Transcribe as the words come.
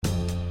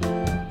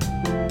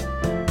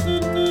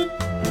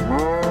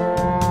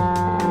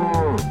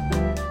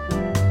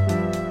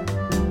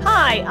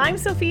I'm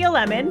Sophia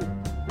Lemon.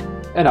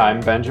 And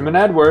I'm Benjamin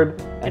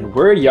Edward, and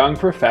we're young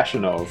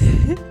professionals.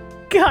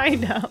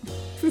 Kind of.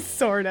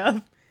 Sort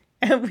of.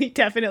 And we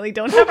definitely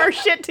don't have our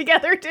shit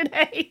together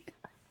today.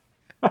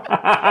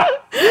 I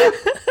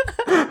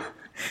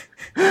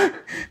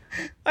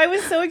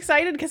was so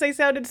excited because I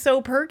sounded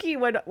so perky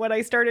when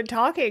I started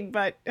talking,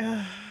 but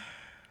I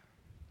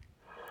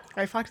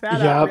fucked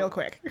that up real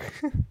quick.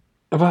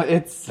 But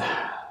it's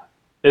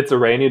a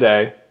rainy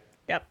day.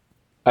 Yep.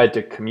 I had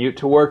to commute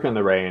to work in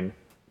the rain,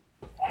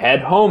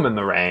 head home in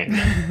the rain,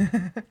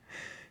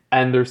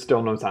 and there's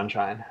still no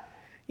sunshine.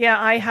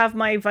 Yeah, I have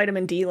my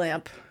vitamin D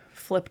lamp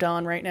flipped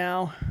on right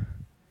now.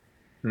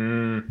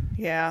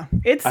 Yeah,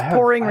 it's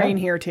pouring rain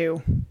here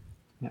too.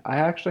 I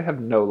actually have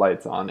no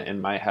lights on in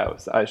my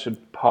house. I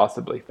should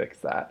possibly fix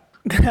that.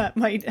 That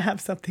might have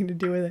something to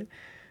do with it.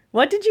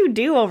 What did you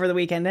do over the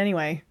weekend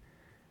anyway?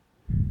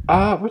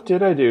 What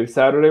did I do?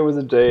 Saturday was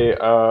a day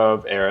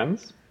of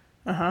errands.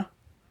 Uh-huh.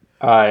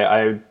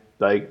 I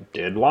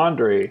did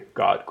laundry,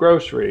 got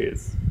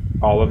groceries,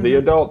 all of the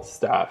adult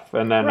stuff.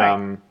 And then,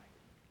 Right.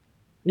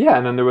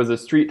 and then there was a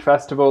street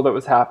festival that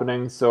was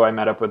happening. So I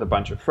met up with a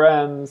bunch of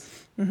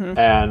friends.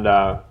 And,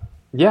 I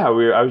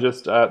was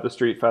just at the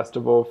street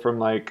festival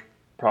from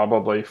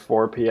probably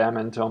 4 p.m.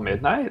 until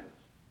midnight.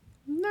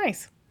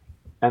 Nice.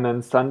 And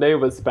then Sunday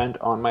was spent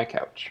on my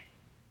couch.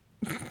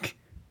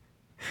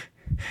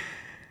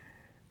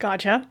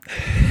 Gotcha.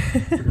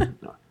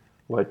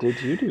 What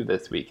did you do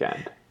this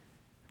weekend?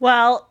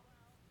 Well,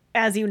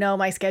 as you know,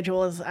 my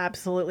schedule is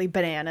absolutely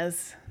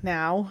bananas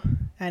now.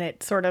 And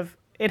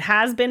it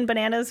has been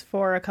bananas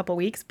for a couple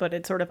weeks, but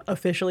it sort of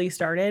officially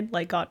started,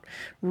 got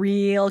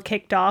real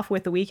kicked off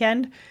with the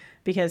weekend.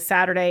 Because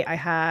Saturday I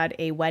had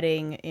a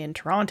wedding in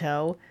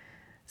Toronto.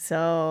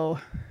 So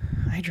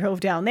I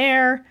drove down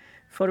there,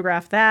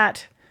 photographed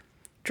that,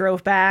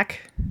 drove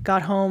back,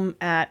 got home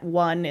at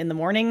 1 in the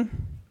morning,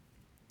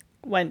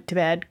 went to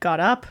bed,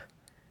 got up,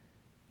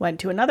 went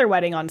to another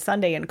wedding on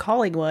Sunday in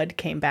Collingwood,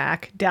 came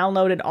back,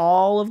 downloaded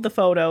all of the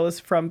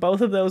photos from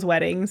both of those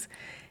weddings,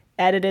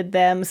 edited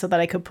them so that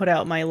I could put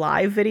out my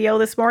live video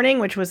this morning,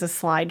 which was a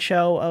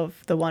slideshow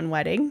of the one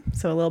wedding.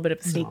 So a little bit of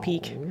a sneak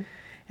peek.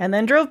 And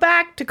then drove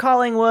back to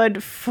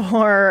Collingwood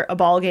for a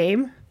ball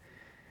game.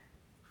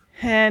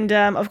 And,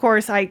 of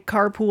course, I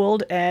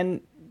carpooled,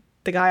 and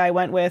the guy I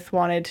went with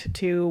wanted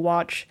to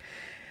watch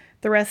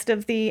the rest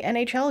of the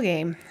NHL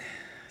game.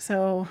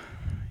 So,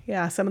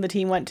 yeah, some of the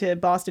team went to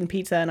Boston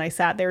Pizza, and I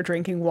sat there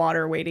drinking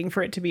water, waiting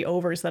for it to be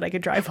over so that I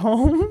could drive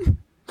home.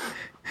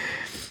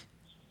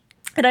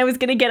 And I was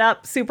going to get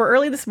up super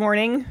early this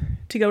morning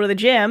to go to the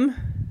gym.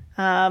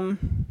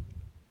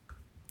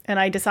 And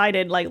I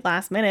decided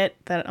last minute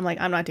that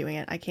I'm not doing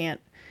it. I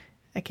can't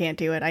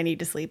do it. I need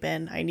to sleep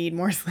in. I need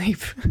more sleep.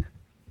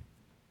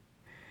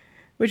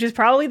 Which is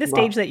probably the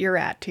stage that you're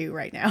at too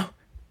right now.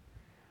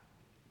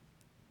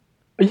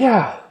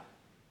 Yeah.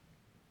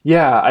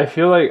 Yeah, I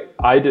feel like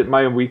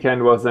my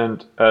weekend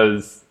wasn't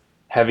as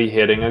heavy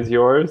hitting as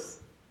yours.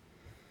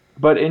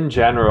 But in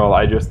general,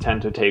 I just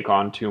tend to take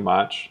on too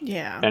much.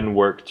 Yeah. And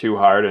work too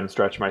hard and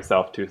stretch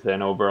myself too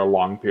thin over a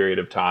long period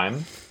of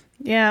time.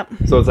 Yeah.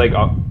 So it's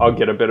I'll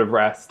get a bit of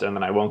rest, and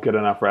then I won't get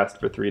enough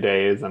rest for 3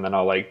 days, and then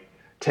I'll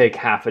take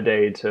half a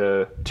day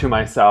to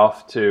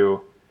myself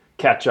to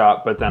catch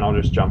up, but then I'll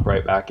just jump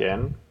right back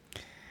in.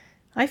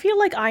 I feel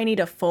like I need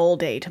a full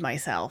day to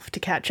myself to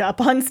catch up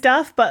on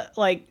stuff, but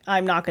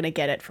I'm not going to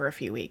get it for a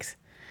few weeks.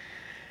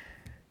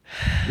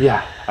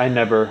 Yeah, I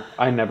never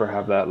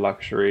have that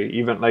luxury.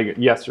 Even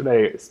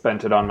yesterday,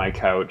 spent it on my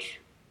couch,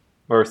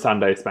 or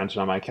Sunday spent it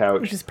on my couch,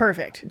 Which is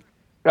perfect.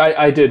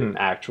 I didn't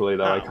actually,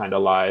 though. Oh. I kind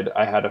of lied.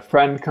 I had a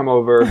friend come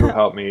over who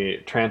helped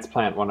me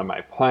transplant one of my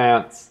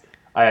plants.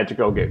 I had to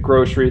go get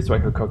groceries so I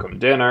could cook them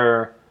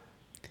dinner.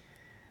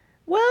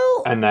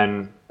 Well, And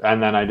then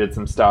I did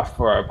some stuff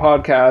for our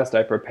podcast.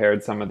 I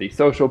prepared some of the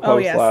social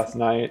posts last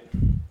night.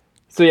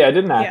 So yeah, I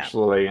didn't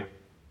actually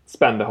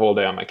spend the whole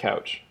day on my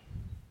couch.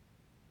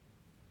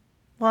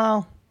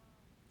 well,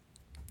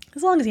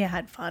 as long as you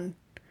had fun.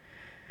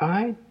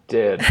 I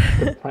did.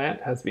 The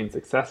plant has been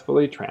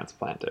successfully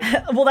transplanted.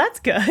 Well, that's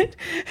good.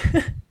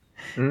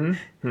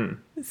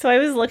 So I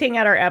was looking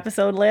at our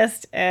episode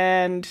list,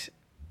 and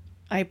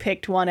I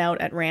picked one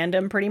out at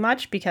random pretty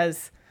much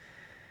because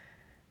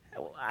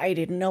I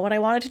didn't know what I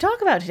wanted to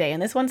talk about today.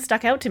 And this one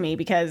stuck out to me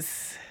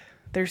because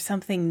there's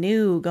something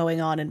new going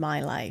on in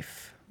my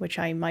life, which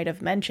I might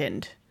have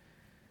mentioned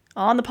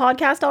on the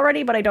podcast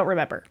already, but I don't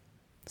remember.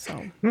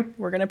 So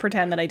we're going to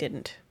pretend that I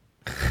didn't.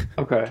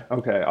 Okay.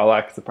 I'll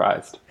act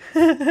surprised.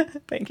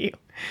 Thank you.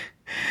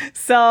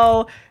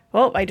 So,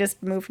 I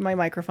just moved my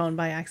microphone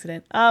by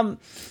accident.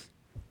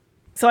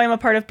 So I'm a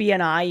part of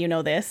BNI, you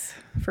know this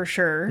for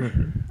sure.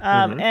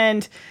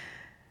 And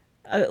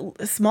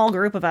a small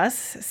group of us,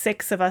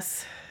 6 of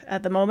us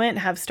at the moment,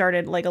 have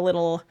started a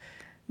little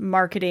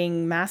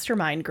marketing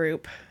mastermind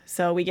group.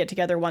 So we get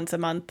together once a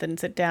month and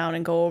sit down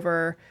and go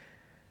over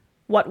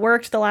what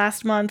worked the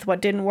last month,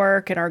 what didn't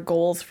work, and our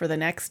goals for the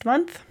next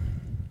month.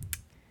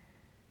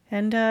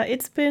 And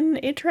it's been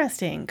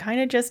interesting, kind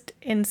of just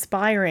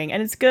inspiring.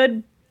 And it's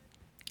good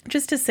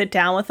just to sit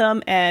down with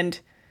them and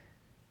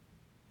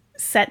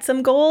set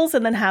some goals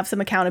and then have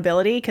some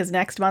accountability, because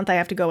next month I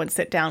have to go and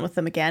sit down with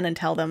them again and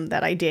tell them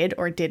that I did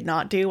or did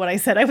not do what I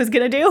said I was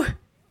going to do.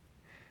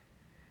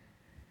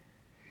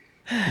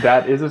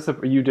 That is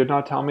you did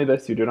not tell me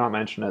this. You did not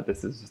mention it.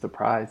 This is a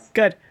surprise.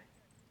 Good.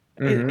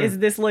 Is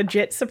this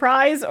legit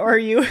surprise, or are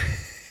you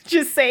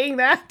just saying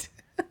that?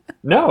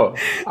 No,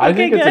 I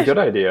think it's a good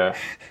idea.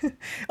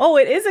 Oh,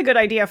 it is a good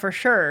idea for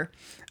sure.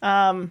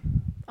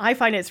 I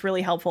find it's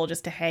really helpful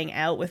just to hang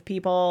out with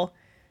people,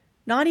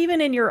 not even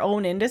in your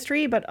own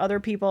industry, but other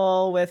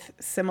people with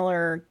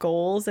similar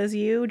goals as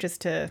you,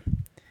 just to,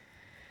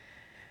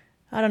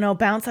 I don't know,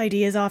 bounce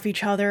ideas off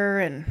each other.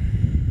 And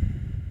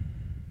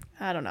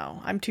I don't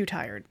know, I'm too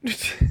tired.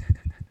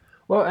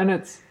 Well, and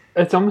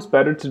it's almost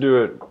better to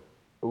do it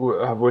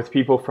with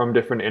people from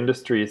different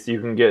industries, so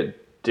you can get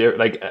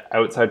like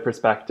outside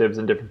perspectives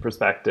and different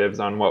perspectives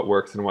on what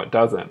works and what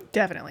doesn't.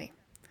 Definitely.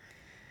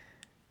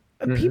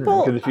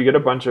 Because if you get a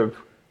bunch of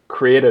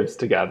creatives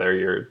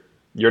together,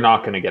 you're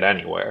not going to get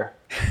anywhere.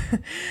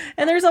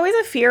 And there's always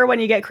a fear when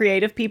you get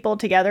creative people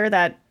together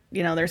that,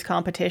 you know, there's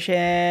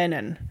competition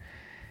and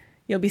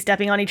you'll be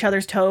stepping on each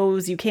other's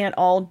toes. You can't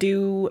all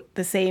do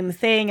the same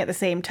thing at the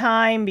same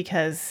time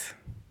because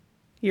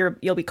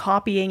you'll be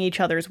copying each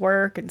other's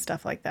work and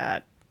stuff like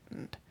that.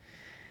 And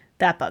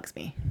that bugs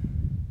me.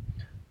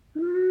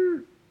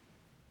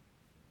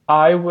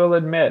 I will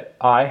admit,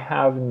 I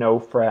have no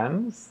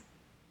friends.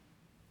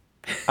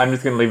 I'm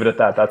just going to leave it at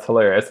that. That's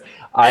hilarious.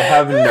 I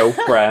have no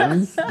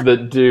friends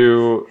that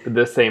do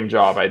the same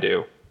job I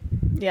do.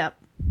 Yeah.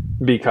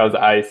 Because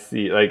I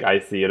see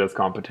it as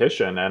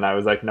competition, and I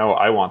was like, no,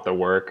 I want the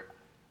work.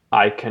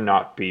 I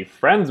cannot be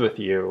friends with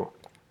you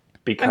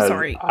because I'm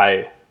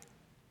sorry.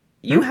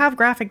 You have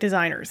graphic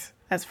designers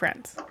as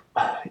friends.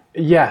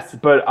 Yes,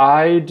 but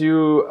I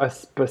do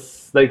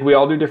we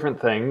all do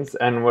different things,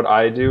 and what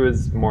I do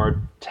is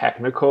more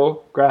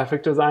technical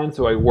graphic design.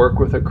 So I work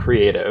with a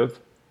creative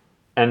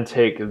and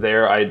take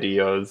their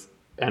ideas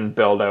and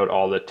build out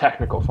all the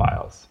technical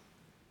files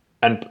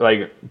and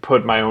like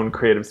put my own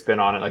creative spin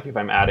on it. Like if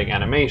I'm adding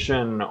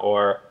animation,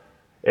 or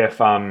if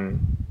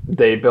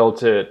they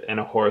built it in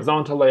a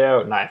horizontal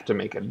layout and I have to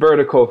make it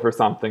vertical for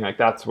something, like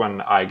that's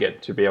when I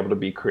get to be able to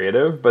be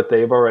creative, but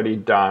they've already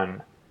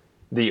done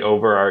the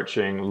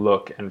overarching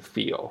look and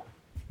feel.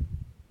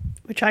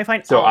 Which I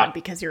find odd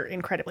because you're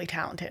incredibly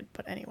talented,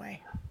 but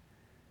anyway.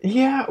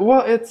 Yeah,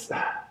 well,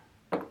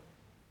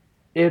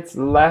 it's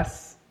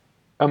less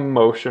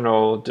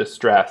emotional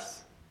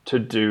distress to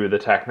do the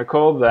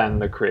technical than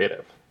the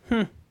creative.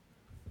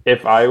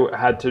 If I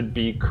had to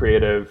be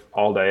creative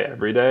all day,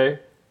 every day,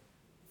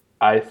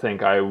 I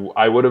think I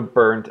would have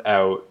burnt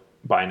out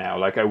by now.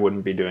 Like I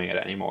wouldn't be doing it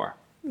anymore.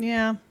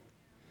 Yeah.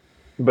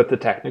 But the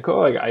technical,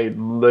 like I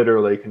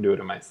literally can do it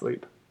in my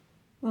sleep.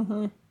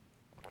 Well,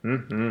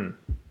 and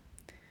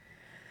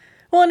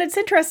it's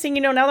interesting,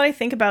 you know, now that I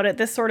think about it,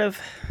 this sort of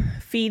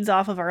feeds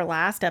off of our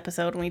last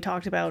episode when we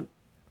talked about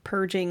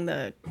purging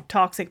the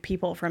toxic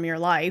people from your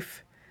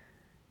life.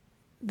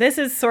 This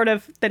is sort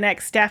of the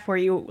next step where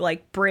you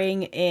like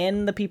bring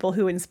in the people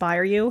who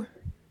inspire you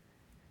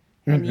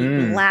and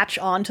you latch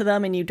onto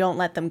them and you don't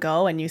let them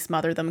go and you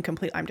smother them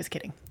completely. I'm just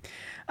kidding.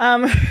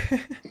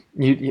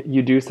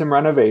 You do some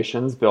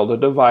renovations, build a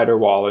divider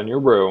wall in your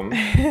room.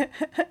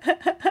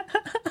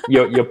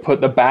 You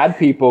put the bad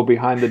people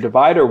behind the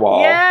divider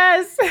wall.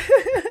 Yes.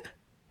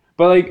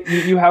 But like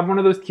you have one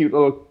of those cute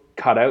little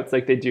cutouts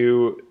like they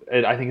do,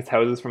 I think it's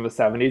houses from the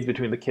 70s,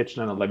 between the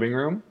kitchen and the living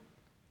room,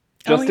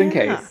 just in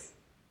case.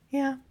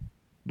 Yeah.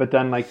 But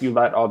then like you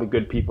let all the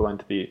good people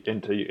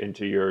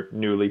into your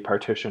newly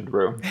partitioned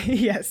room.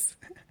 Yes.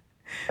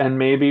 And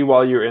maybe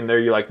while you're in there,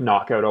 you like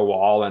knock out a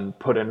wall and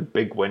put in a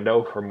big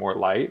window for more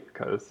light.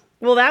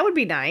 Well, that would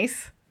be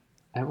nice.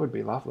 That would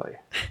be lovely.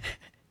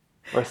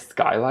 Or a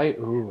skylight.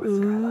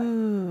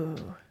 Ooh,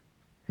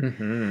 a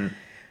skylight.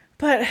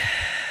 But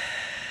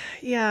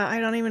yeah, I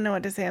don't even know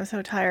what to say. I'm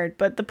so tired.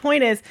 But the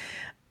point is,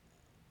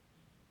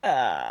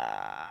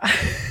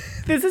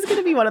 this is going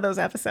to be one of those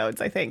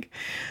episodes, I think.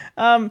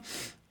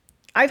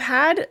 I've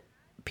had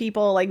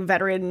people like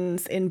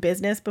veterans in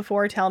business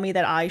before tell me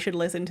that I should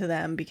listen to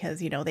them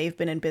because, you know, they've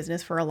been in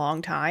business for a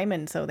long time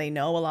and so they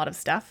know a lot of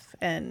stuff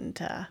and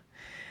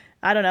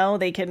I don't know,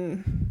 they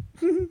can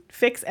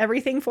fix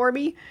everything for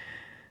me.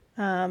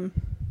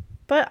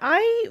 But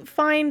I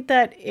find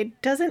that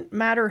it doesn't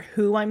matter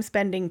who I'm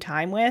spending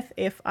time with.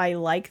 If I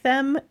like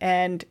them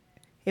and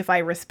if I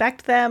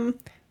respect them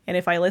and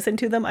if I listen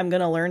to them, I'm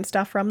going to learn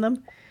stuff from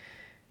them.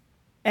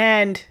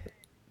 And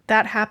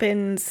that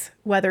happens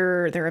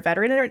whether they're a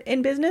veteran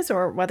in business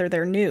or whether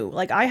they're new.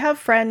 Like I have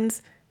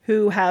friends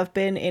who have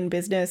been in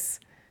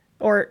business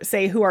or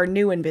say who are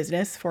new in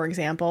business, for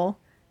example,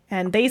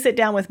 and they sit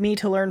down with me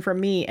to learn from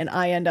me and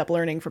I end up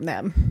learning from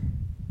them.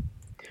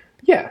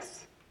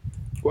 Yes.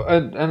 Well,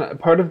 and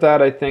part of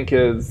that I think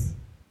is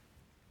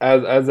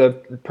as a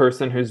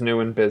person who's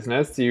new in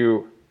business,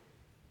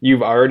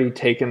 you've already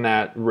taken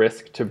that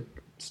risk to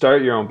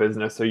start your own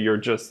business, so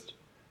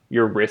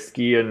you're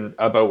risky and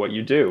about what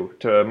you do,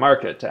 to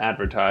market, to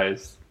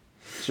advertise,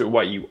 to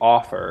what you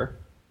offer.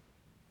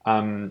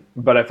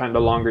 But I find the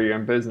longer you're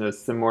in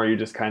business, the more you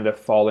just kind of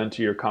fall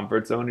into your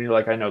comfort zone, and you're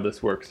like, I know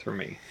this works for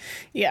me.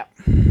 Yeah.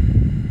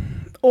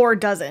 Or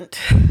doesn't.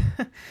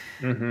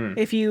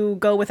 If you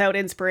go without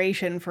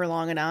inspiration for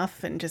long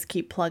enough and just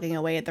keep plugging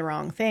away at the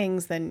wrong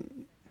things,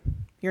 then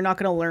you're not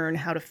going to learn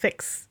how to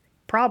fix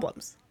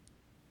problems.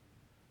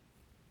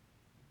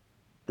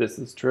 This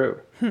is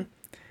true.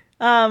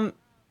 So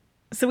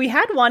we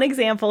had one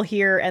example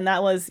here, and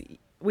that was,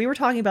 we were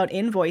talking about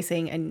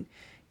invoicing, and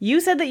you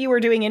said that you were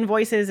doing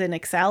invoices in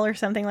Excel or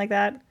something like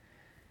that.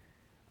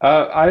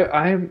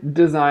 I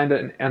designed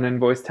an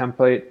invoice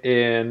template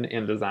in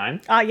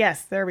InDesign. Ah,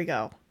 yes, there we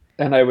go.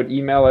 And I would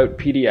email out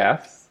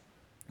PDFs.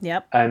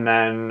 Yep. And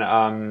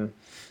then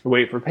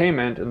wait for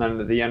payment. And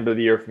then at the end of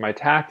the year for my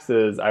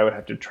taxes, I would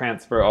have to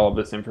transfer all of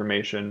this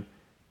information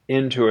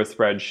into a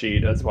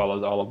spreadsheet, as well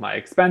as all of my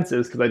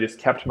expenses, because I just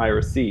kept my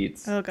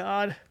receipts. Oh,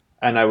 God.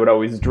 And I would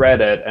always dread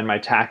it. And my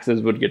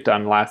taxes would get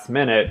done last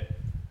minute,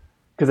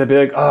 because I'd be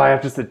like, oh, I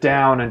have to sit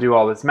down and do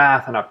all this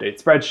math and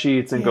update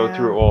spreadsheets and go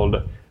through old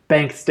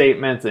bank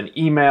statements and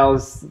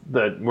emails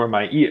that were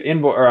my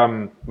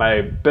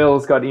my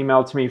bills got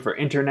emailed to me for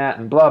internet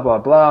and blah, blah,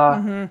 blah.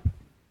 And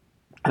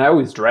I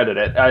always dreaded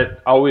it. I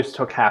always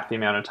took half the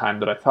amount of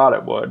time that I thought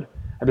it would.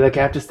 I'd be like,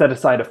 I have to set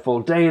aside a full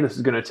day. This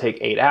is going to take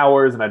 8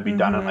 hours, and I'd be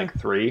done in like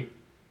 3.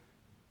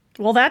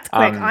 Well, that's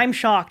quick. I'm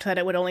shocked that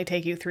it would only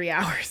take you 3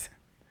 hours.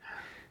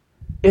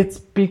 It's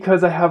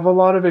because I have a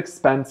lot of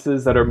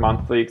expenses that are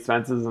monthly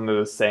expenses, and they're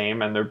the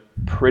same, and they're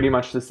pretty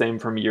much the same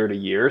from year to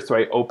year. So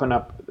I open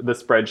up the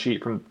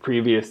spreadsheet from the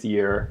previous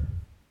year,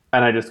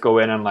 and I just go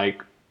in and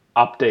like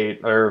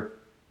update or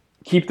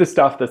keep the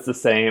stuff that's the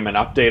same and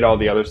update all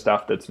the other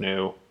stuff that's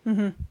new.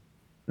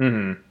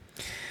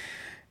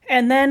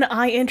 And then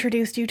I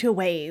introduced you to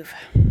Wave.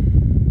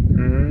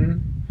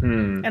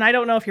 And I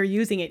don't know if you're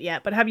using it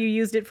yet, but have you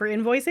used it for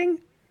invoicing?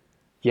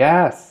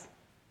 Yes.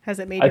 Has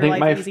it made your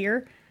life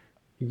easier?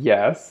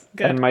 Yes.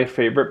 Good. And my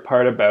favorite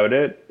part about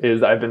it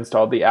is I've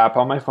installed the app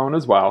on my phone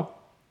as well.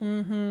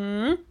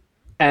 And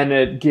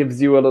it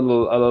gives you a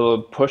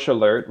little push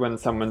alert when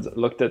someone's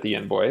looked at the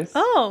invoice.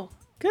 Oh,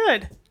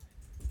 good.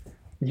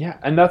 Yeah,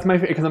 and that's my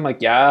favorite, because I'm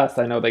like, yes,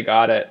 I know they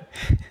got it.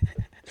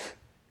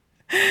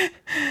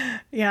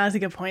 Yeah, that's a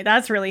good point.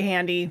 That's really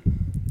handy.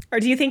 Or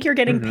do you think you're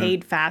getting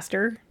paid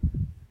faster?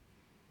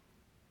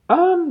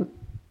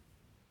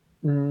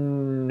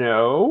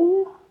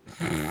 No.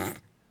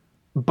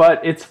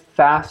 But it's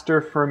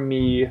faster for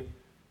me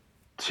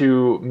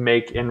to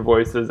make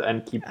invoices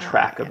and keep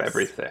track of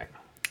everything.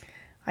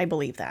 I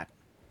believe that.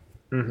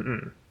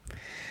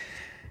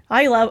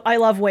 I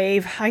love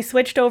Wave. I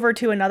switched over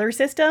to another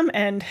system,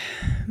 and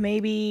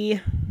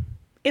maybe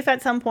if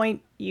at some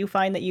point you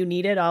find that you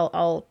need it,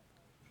 I'll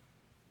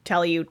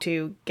tell you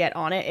to get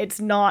on it. It's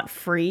not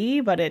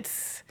free, but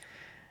it's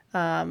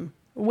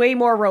way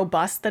more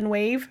robust than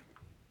Wave.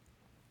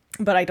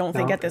 But I don't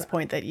think at this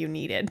point that you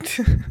need it.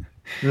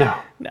 No.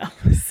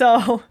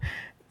 So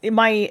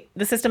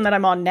the system that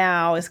I'm on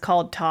now is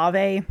called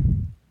Tave,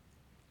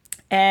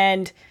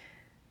 and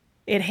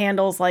it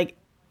handles like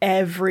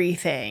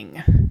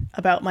everything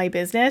about my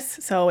business.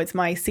 So it's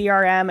my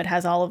CRM. It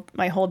has all of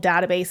my whole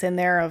database in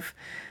there of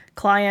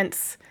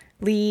clients,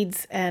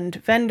 leads, and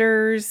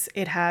vendors.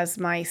 It has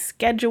my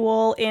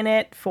schedule in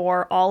it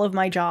for all of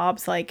my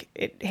jobs. Like,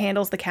 it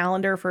handles the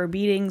calendar for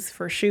meetings,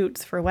 for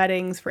shoots, for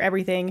weddings, for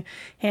everything.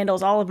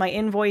 Handles all of my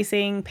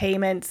invoicing,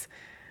 payments.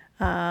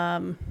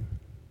 Yeah,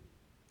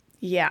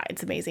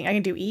 it's amazing. I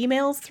can do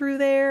emails through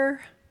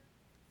there.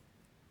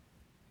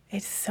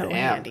 It's so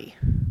handy.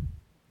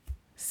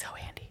 So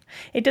handy.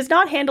 It does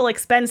not handle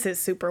expenses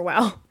super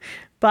well,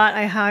 but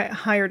I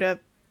hired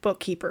a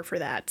bookkeeper for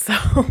that.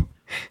 So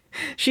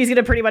she's going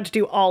to pretty much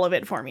do all of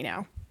it for me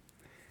now.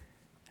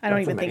 I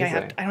don't even think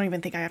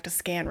I have to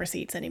scan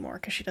receipts anymore,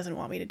 because she doesn't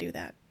want me to do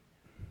that.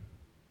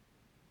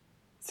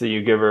 So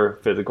you give her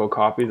physical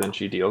copies and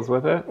she deals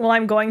with it? Well,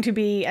 I'm going to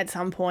be at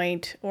some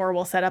point, or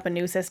we'll set up a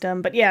new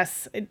system. But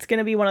yes, it's going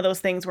to be one of those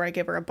things where I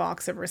give her a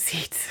box of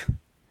receipts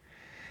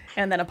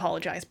and then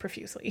apologize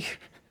profusely.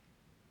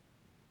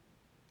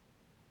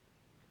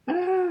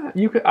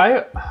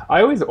 I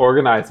always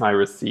organize my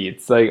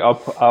receipts. Like,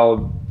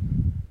 I'll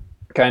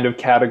kind of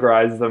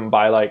categorize them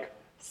by like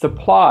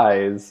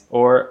supplies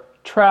or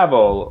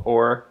travel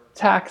or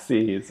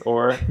taxis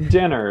or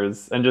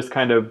dinners, and just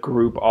kind of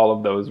group all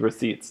of those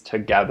receipts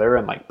together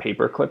and like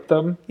paperclip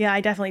them. Yeah,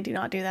 I definitely do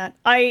not do that.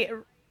 I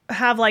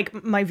have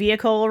like my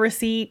vehicle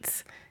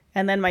receipts,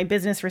 and then my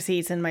business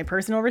receipts, and my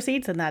personal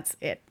receipts, and that's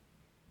it.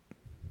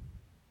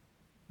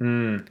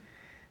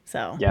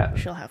 So yeah,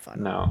 she'll have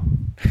fun. No.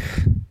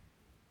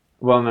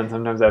 Well, and then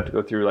sometimes I have to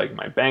go through like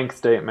my bank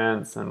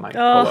statements and like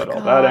pull out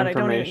all that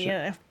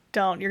information.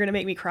 Don't. You're gonna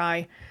make me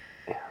cry.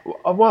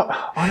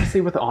 Well,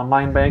 honestly, with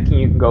online banking,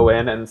 you can go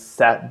in and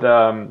set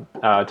the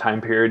time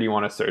period you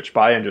want to search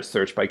by, and just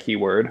search by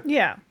keyword.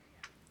 Yeah.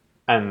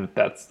 And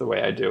that's the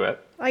way I do it.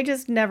 I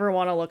just never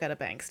want to look at a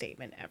bank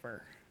statement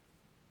ever.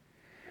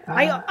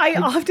 I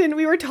often,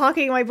 we were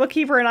talking, my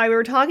bookkeeper and I, we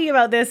were talking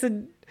about this,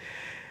 and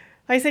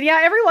I said, yeah,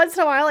 every once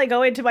in a while I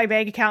go into my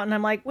bank account and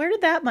I'm like, where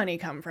did that money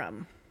come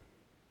from?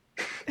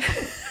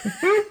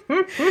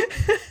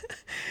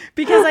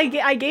 Because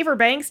I gave her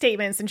bank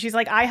statements and she's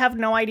like, I have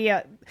no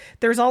idea.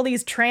 There's all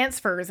these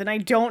transfers and I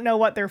don't know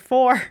what they're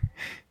for.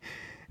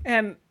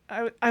 And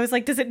I was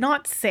like, does it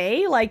not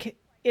say like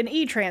an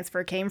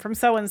e-transfer came from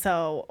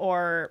so-and-so,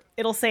 or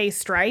it'll say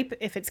Stripe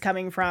if it's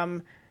coming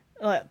from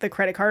the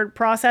credit card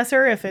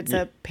processor, if it's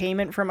a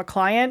payment from a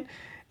client.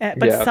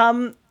 But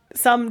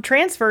some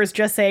transfers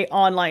just say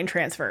online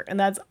transfer, and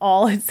that's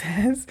all it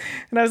says.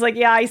 And I was like,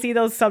 yeah, I see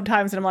those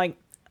sometimes, and I'm like,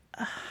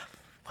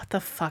 what the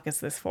fuck is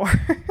this for?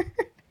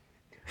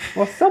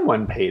 Well,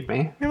 someone paid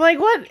me. I'm like,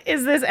 what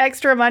is this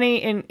extra money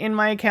in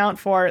my account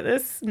for?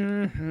 This,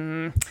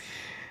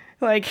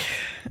 like,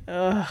 it's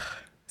a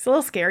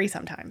little scary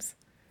sometimes.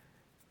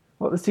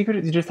 Well, the secret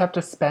is you just have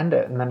to spend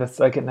it, and then it's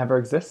like it never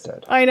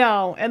existed. I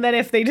know. And then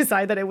if they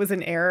decide that it was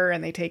an error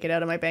and they take it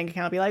out of my bank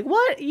account, I'll be like,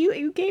 what?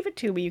 You gave it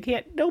to me. You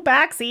can't, no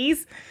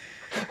backsies.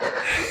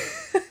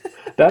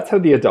 That's how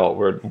the adult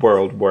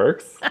world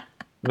works.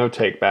 No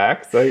take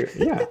backs.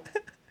 Yeah.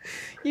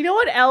 You know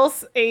what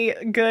else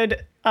a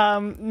good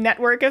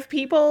network of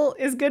people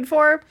is good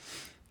for?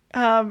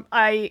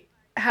 I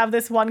have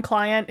this one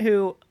client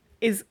who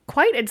is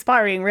quite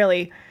inspiring,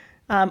 really.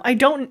 I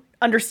don't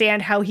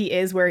understand how he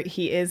is where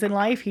he is in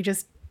life. He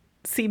just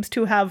seems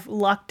to have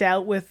lucked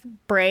out with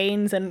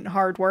brains and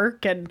hard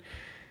work, and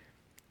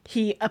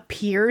he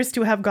appears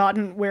to have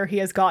gotten where he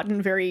has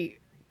gotten very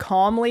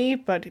calmly,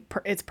 but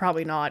it's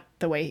probably not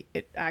the way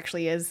it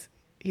actually is.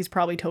 He's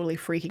probably totally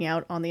freaking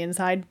out on the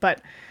inside.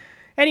 But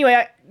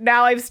anyway,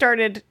 now I've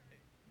started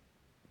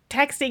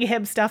texting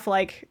him stuff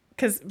like,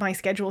 because my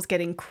schedule's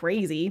getting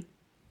crazy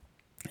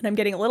and I'm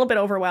getting a little bit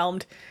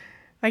overwhelmed.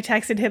 I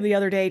texted him the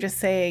other day just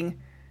saying,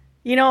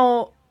 you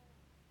know,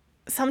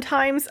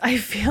 sometimes I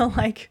feel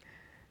like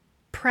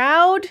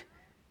proud,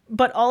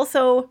 but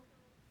also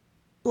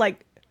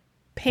like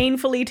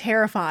painfully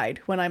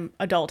terrified when I'm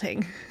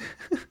adulting.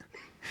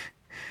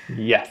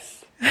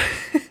 Yes.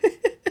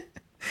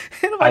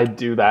 Like, I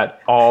do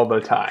that all the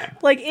time.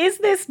 Like, is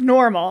this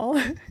normal?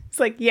 It's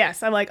like,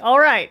 yes. I'm like, all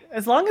right,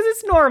 as long as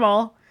it's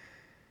normal.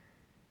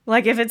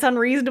 Like, if it's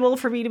unreasonable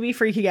for me to be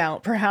freaking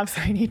out, perhaps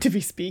I need to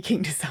be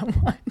speaking to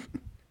someone.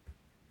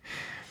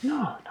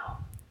 No.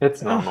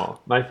 It's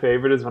normal. My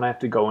favorite is when I have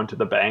to go into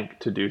the bank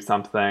to do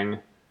something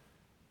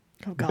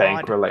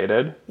bank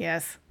related.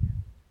 Yes.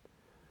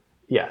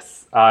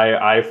 Yes.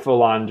 I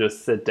full on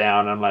just sit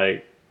down and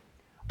like,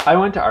 I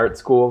went to art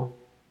school.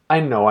 I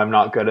know I'm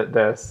not good at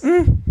this.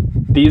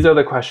 These are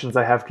the questions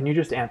I have. Can you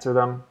just answer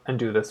them and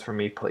do this for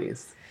me,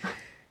 please?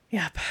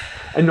 Yep.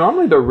 And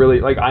normally they're really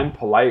like, I'm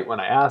polite when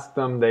I ask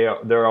them.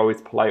 They're always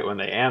polite when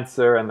they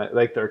answer, and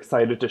they're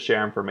excited to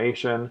share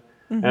information.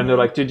 Mm-hmm. And they're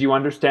like, did you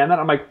understand that?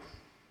 I'm like,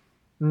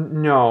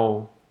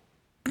 no,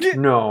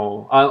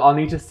 I'll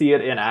need to see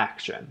it in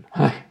action.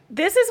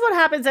 This is what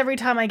happens every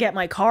time I get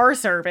my car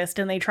serviced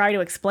and they try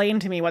to explain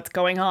to me what's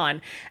going on.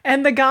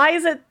 And the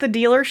guys at the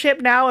dealership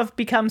now have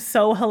become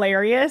so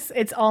hilarious.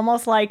 It's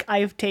almost like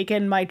I've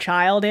taken my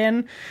child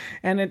in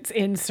and it's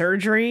in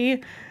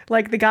surgery.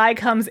 Like, the guy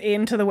comes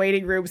into the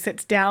waiting room,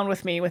 sits down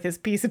with me with his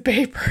piece of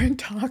paper and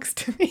talks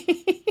to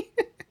me.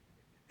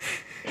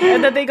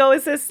 And then they go,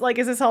 is this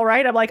all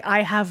right? I'm like,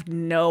 I have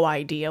no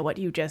idea what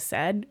you just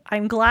said.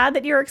 I'm glad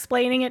that you're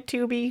explaining it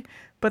to me,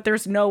 but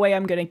there's no way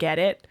I'm going to get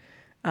it.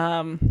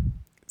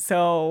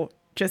 So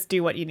just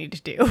do what you need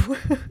to do.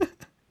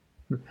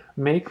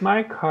 Make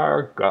my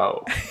car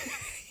go.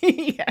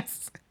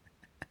 Yes.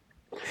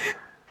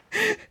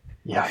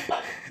 Yep.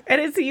 And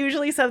it's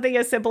usually something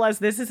as simple as,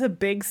 this is a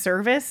big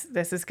service.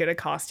 This is going to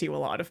cost you a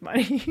lot of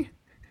money.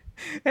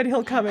 And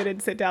he'll come in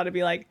and sit down and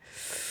be like,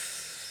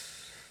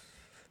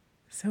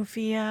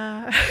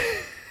 Sophia.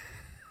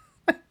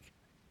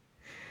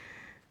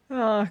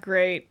 Oh,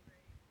 great.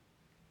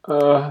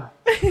 Gotta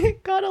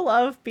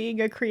love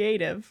being a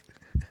creative.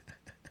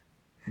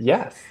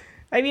 Yes.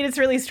 I mean, it's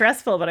really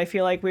stressful, but I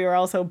feel like we were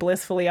also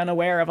blissfully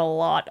unaware of a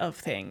lot of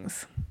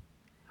things.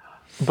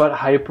 But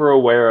hyper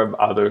aware of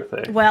other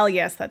things. Well,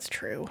 yes, that's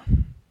true.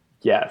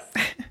 Yes.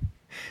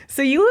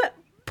 So you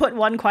put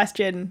one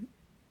question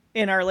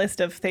in our list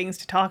of things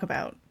to talk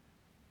about.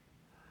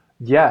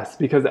 Yes,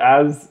 because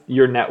as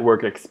your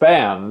network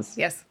expands,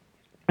 yes,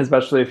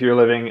 especially if you're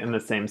living in the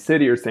same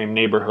city or same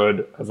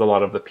neighborhood as a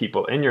lot of the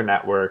people in your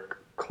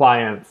network,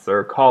 clients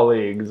or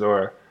colleagues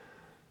or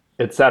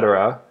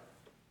etc.,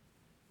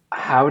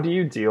 how do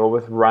you deal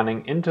with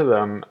running into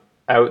them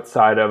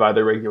outside of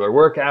either regular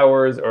work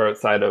hours or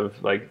outside of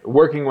like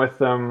working with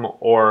them,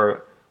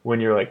 or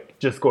when you're like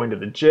just going to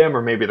the gym,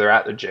 or maybe they're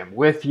at the gym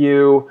with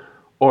you?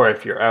 Or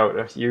if you're out,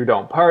 if you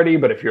don't party,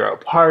 but if you're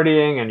out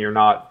partying and you're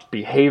not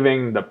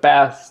behaving the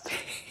best,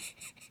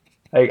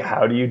 like,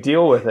 how do you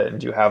deal with it? And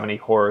do you have any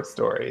horror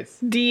stories?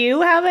 Do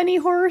you have any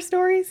horror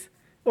stories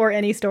or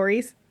any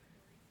stories?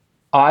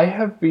 I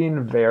have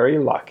been very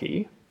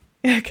lucky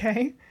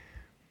Okay.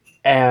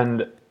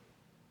 And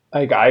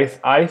like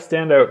I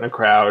stand out in a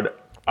crowd.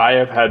 I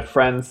have had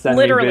friends send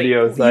me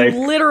videos like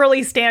you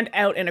literally stand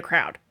out in a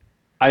crowd.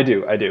 I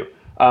do.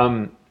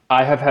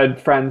 I have had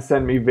friends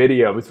send me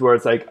videos where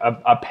it's like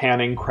a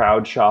panning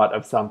crowd shot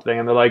of something,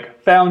 and they're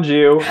like, "Found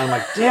you." I'm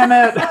like, "Damn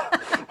it!"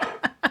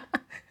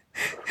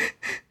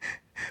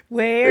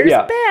 Where's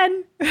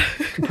Ben?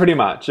 Pretty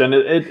much, and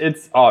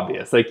it's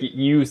obvious. Like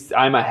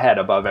I'm a head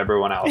above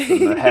everyone else,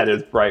 and the head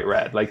is bright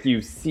red. Like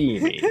you see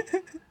me.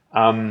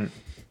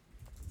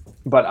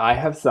 But I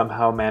have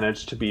somehow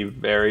managed to be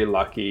very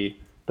lucky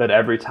that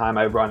every time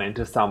I run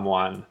into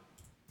someone,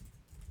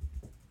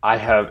 I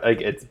have,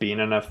 like, it's been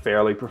in a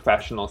fairly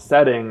professional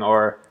setting,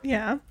 or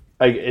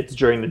like it's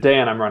during the day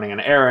and I'm running an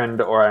errand,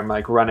 or I'm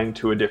like running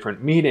to a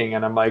different meeting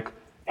and I'm like,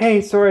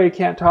 "Hey, sorry, I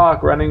can't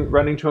talk,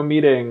 running to a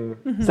meeting.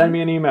 Send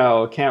me an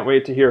email. Can't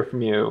wait to hear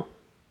from you."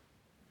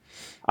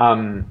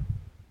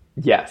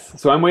 Yes.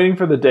 So I'm waiting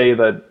for the day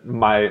that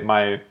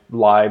my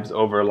lives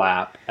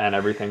overlap and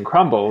everything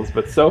crumbles,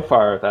 but so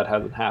far that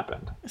hasn't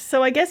happened.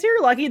 So I guess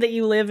you're lucky that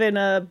you live in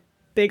a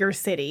bigger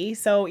city.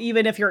 So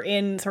even if you're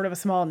in sort of a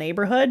small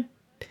neighborhood,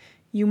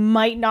 you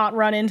might not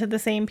run into the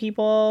same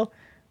people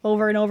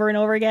over and over and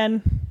over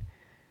again.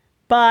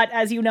 But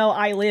as you know,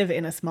 I live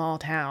in a small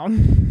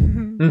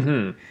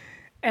town.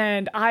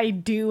 And I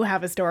do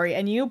have a story.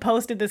 And you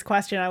posted this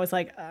question. I was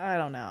like, I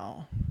don't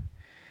know.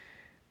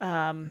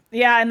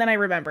 Yeah, and then I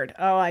remembered.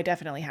 Oh, I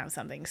definitely have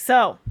something.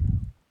 So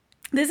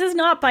this is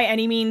not by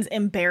any means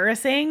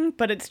embarrassing,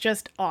 but it's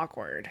just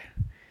awkward.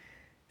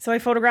 So I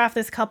photographed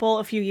this couple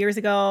a few years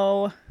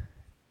ago,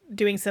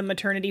 doing some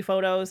maternity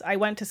photos. I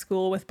went to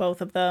school with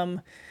both of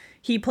them.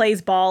 He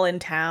plays ball in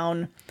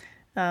town.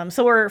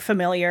 So we're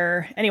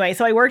familiar. Anyway,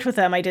 so I worked with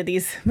them. I did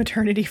these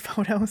maternity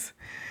photos.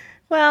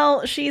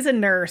 Well, she's a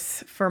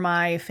nurse for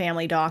my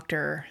family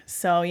doctor.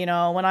 So, you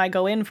know, when I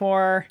go in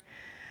for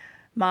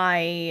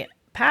my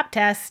pap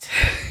test,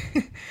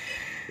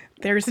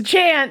 there's a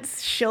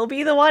chance she'll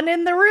be the one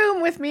in the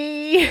room with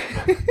me.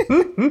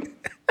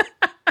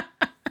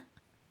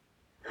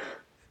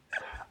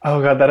 Oh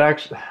God,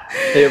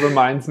 it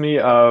reminds me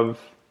of,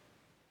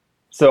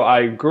 so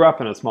I grew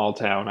up in a small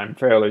town. I'm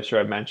fairly sure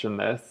I mentioned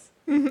this.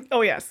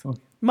 Oh yes.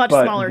 Much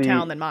smaller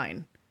town than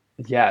mine.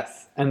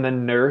 Yes. And the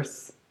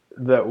nurse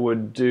that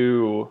would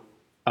do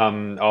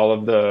all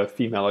of the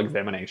female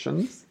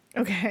examinations.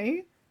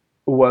 Okay.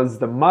 Was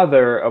the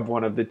mother of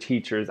one of the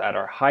teachers at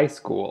our high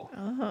school.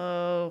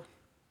 Oh.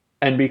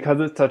 And because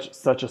it's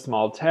such a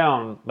small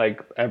town,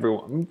 like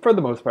everyone, for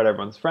the most part,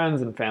 everyone's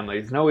friends and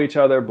families know each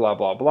other, blah,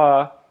 blah,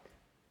 blah.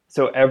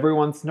 So every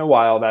once in a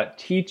while, that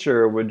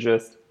teacher would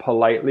just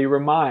politely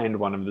remind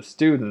one of the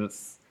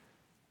students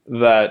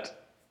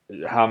that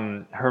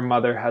her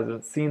mother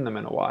hasn't seen them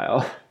in a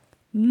while.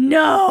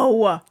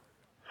 No!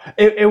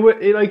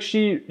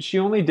 She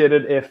only did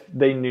it if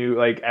they knew,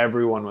 like,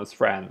 everyone was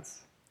friends.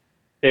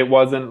 It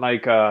wasn't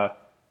like and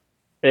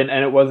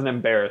it wasn't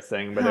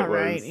embarrassing, but it was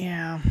right,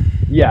 yeah.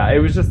 Yeah, it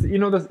was just, you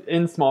know,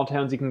 in small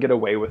towns you can get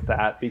away with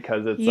that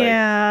because it's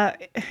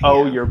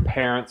your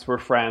parents were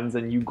friends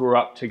and you grew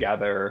up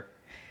together.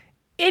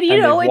 And you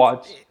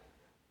know,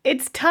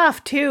 it's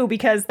tough too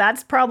because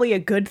that's probably a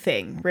good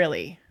thing,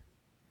 really.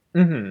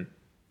 Mm-hmm.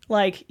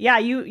 Like, yeah,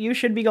 you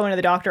should be going to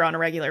the doctor on a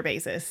regular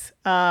basis.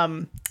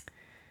 And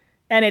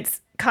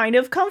it's kind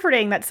of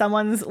comforting that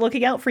someone's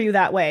looking out for you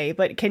that way.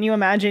 But can you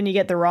imagine you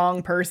get the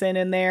wrong person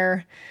in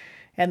there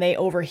and they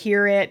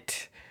overhear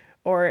it,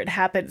 or it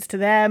happens to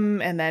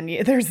them and then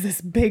there's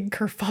this big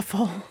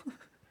kerfuffle?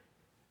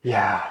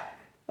 Yeah.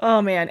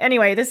 Oh man.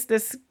 Anyway,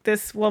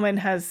 this woman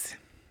has.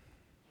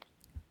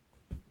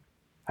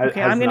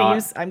 Okay, I'm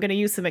gonna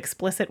use some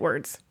explicit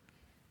words.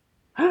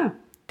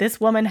 This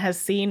woman has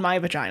seen my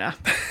vagina.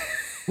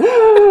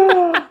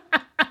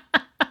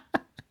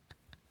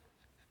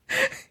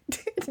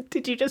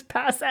 Did you just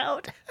pass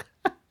out?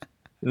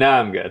 No,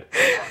 I'm good.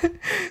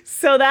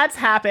 So that's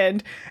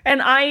happened.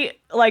 And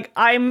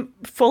I'm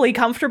fully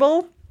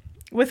comfortable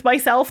with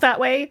myself that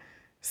way.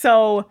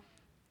 So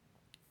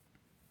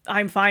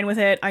I'm fine with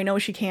it. I know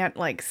she can't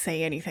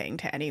say anything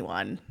to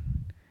anyone.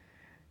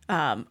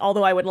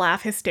 Although I would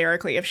laugh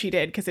hysterically if she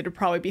did, because it would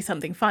probably be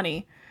something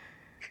funny.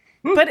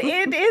 But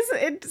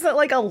it's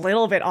like a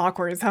little bit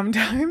awkward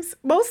sometimes.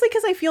 Mostly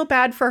because I feel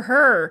bad for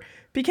her.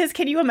 Because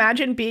can you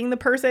imagine being the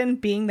person,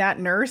 being that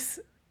nurse,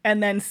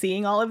 and then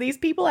seeing all of these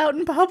people out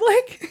in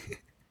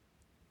public?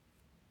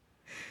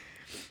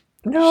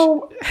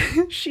 No.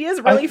 She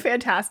is really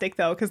fantastic,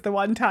 though, because the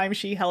one time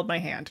she held my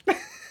hand.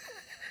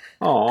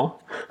 Aw.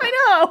 I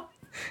know.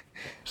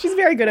 She's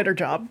very good at her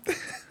job.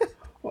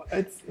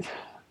 It's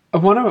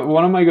one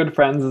of my good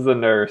friends is a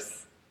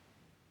nurse,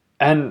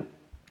 and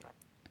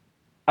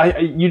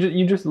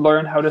you just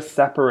learn how to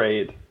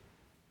separate.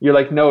 You're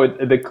like, no,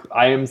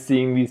 I am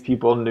seeing these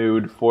people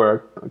nude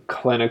for a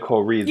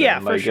clinical reason.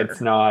 Yeah, for sure.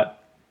 It's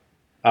not.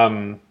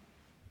 And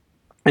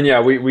yeah,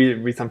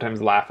 we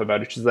sometimes laugh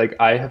about it. She's like,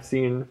 I have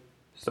seen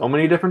so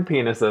many different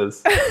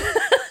penises,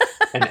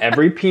 and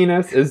every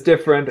penis is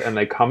different, and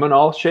they come in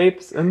all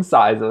shapes and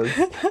sizes.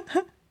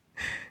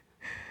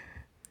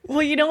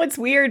 Well, you know, it's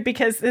weird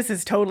because this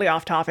is totally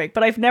off topic,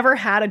 but I've never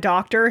had a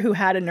doctor who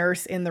had a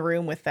nurse in the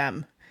room with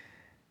them.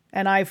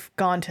 And I've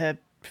gone to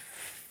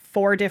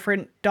 4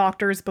 different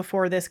doctors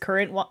before this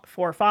current one,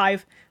 4 or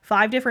 5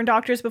 different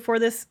doctors before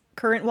this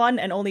current one,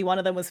 and only one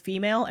of them was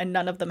female, and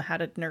none of them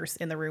had a nurse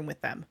in the room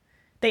with them.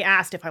 They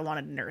asked if I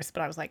wanted a nurse,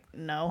 but I was like,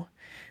 no,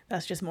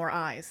 that's just more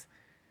eyes.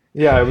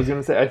 Yeah, I was going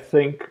to say, I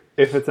think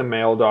if it's a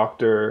male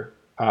doctor,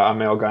 a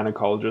male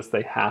gynecologist,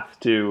 they have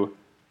to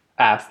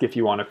ask if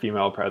you want a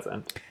female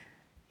present.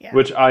 Yeah.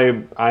 Which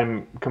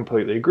I'm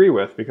completely agree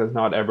with, because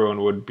not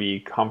everyone would be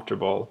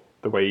comfortable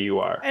the way you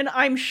are. And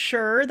I'm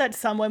sure that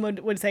someone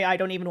would say, I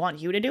don't even want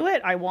you to do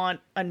it. I want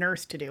a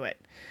nurse to do it.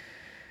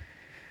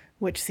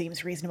 Which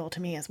seems reasonable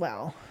to me as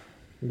well.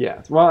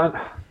 Yes. Well,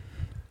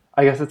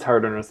 I guess it's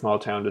harder in a small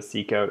town to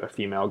seek out a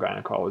female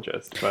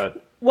gynecologist,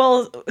 but...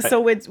 Well, so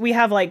we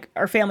have like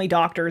our family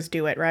doctors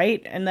do it,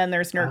 right? And then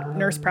there's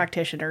nurse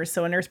practitioners.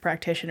 So a nurse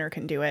practitioner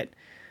can do it.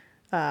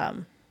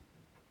 But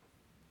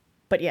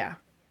yeah.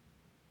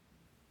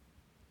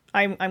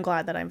 I'm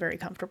glad that I'm very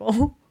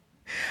comfortable.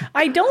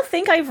 I don't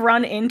think I've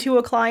run into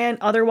a client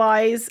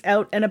otherwise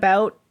out and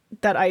about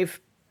that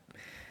I've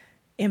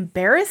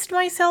embarrassed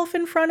myself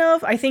in front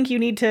of. I think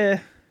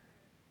okay,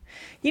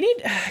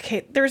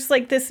 there's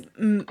like this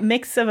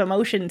mix of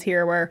emotions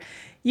here where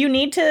you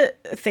need to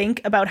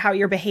think about how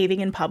you're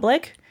behaving in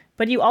public,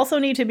 but you also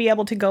need to be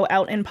able to go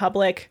out in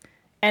public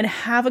and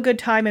have a good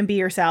time and be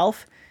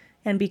yourself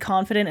and be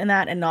confident in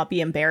that and not be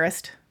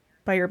embarrassed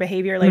by your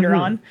behavior later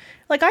on.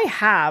 Like, I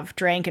have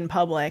drank in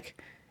public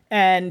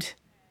and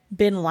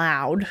been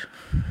loud.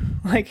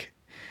 Like,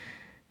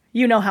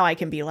 you know how I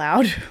can be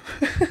loud.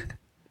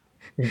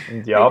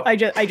 Yep.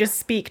 I just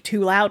speak too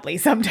loudly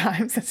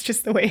sometimes. That's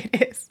just the way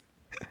it is.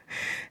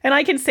 And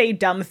I can say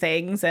dumb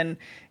things, and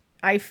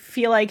I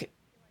feel like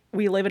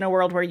we live in a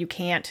world where you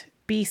can't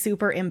be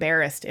super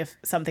embarrassed if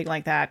something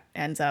like that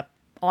ends up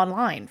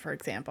online, for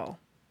example.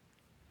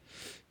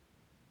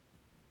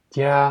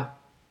 Yeah.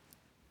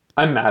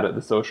 I'm mad at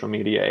the social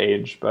media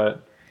age,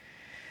 but...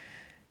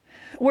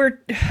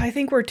 I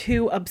think we're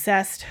too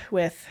obsessed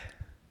with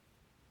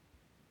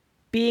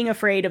being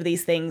afraid of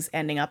these things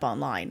ending up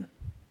online.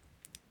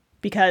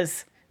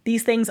 Because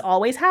these things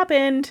always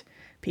happened.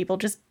 People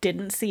just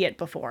didn't see it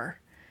before.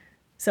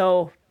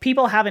 So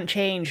people haven't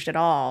changed at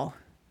all.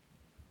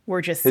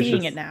 We're just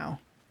seeing it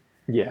now.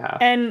 Yeah.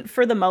 And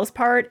for the most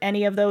part,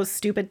 any of those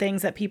stupid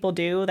things that people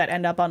do that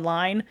end up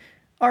online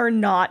are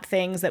not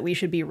things that we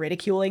should be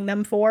ridiculing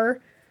them for.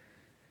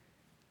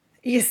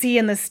 You see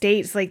in the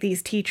States, like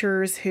these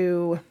teachers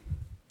who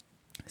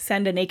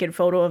send a naked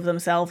photo of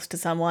themselves to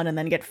someone and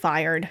then get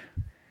fired.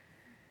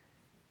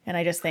 And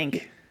I just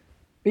think...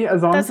 Yeah,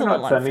 as long as they're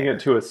not sending it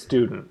to a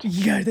student.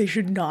 Yeah, they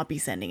should not be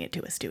sending it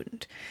to a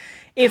student.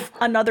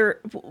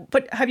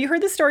 But have you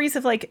heard the stories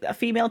of like a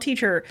female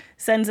teacher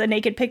sends a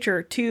naked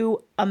picture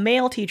to a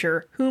male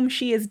teacher whom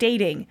she is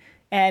dating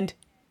and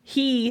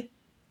he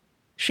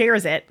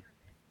shares it,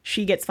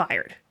 she gets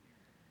fired?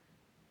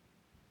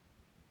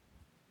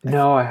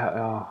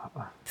 No,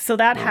 So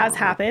that has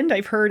happened.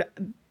 I've heard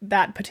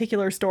that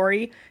particular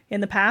story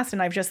in the past,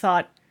 and I've just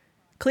thought,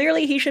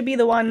 clearly he should be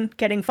the one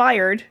getting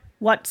fired.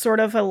 What sort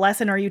of a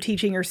lesson are you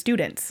teaching your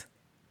students?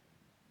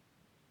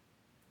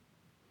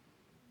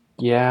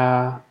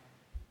 Yeah.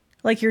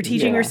 Like, you're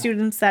teaching your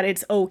students that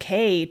it's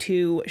okay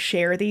to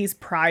share these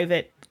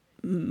private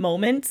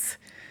moments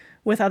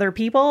with other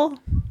people,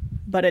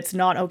 but it's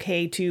not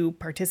okay to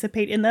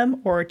participate in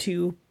them or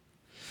to,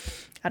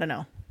 I don't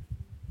know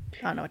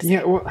what to say.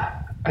 Yeah, well,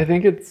 I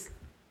think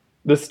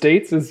the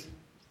States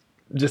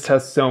just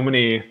has so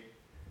many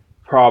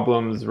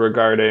problems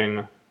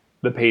regarding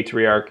the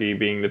patriarchy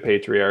being the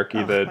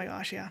patriarchy that... Oh my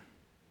gosh, yeah.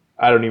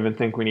 I don't even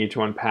think we need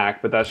to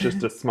unpack, but that's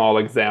just a small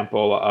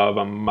example of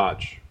a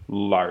much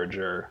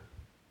larger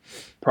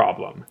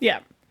problem. Yeah.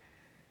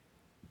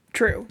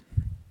 True.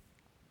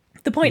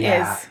 The point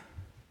is,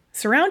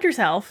 surround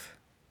yourself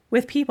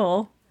with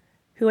people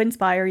who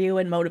inspire you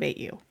and motivate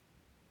you.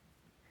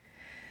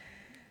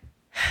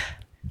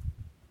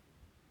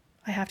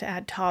 I have to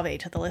add Tave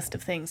to the list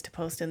of things to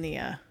post in the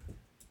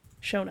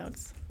show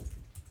notes.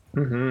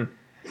 Mm-hmm.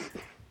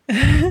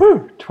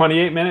 Woo,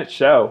 28-minute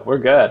show. We're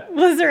good.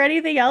 Was there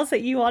anything else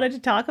that you wanted to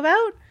talk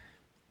about?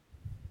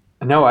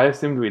 No, I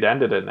assumed we'd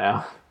ended it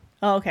now.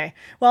 Oh, okay.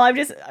 Well, I'm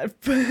just...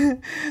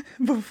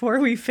 before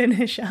we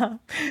finish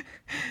up,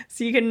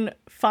 so you can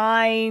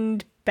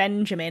find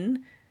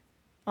Benjamin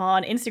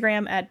on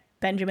Instagram at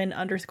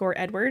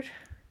Benjamin_Edward.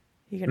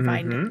 You can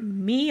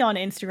find me on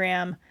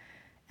Instagram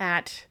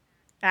at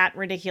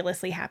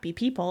Ridiculously Happy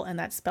People, and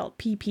that's spelled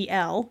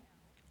PPL.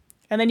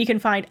 And then you can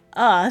find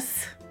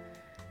us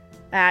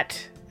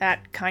at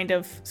kind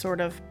of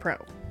sort of pro.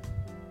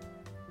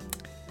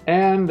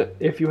 And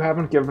if you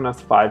haven't given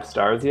us 5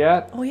 stars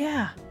yet, oh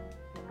yeah,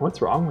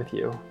 what's wrong with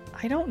you?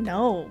 I don't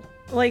know.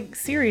 Like,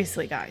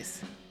 seriously,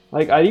 guys,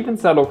 Like, I'd even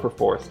settle for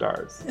 4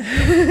 stars.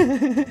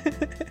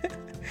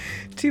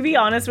 To be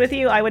honest with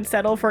you, I would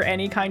settle for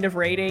any kind of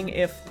rating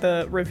if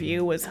the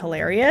review was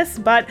hilarious,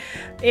 but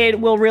it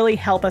will really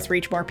help us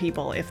reach more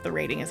people if the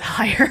rating is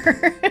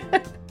higher.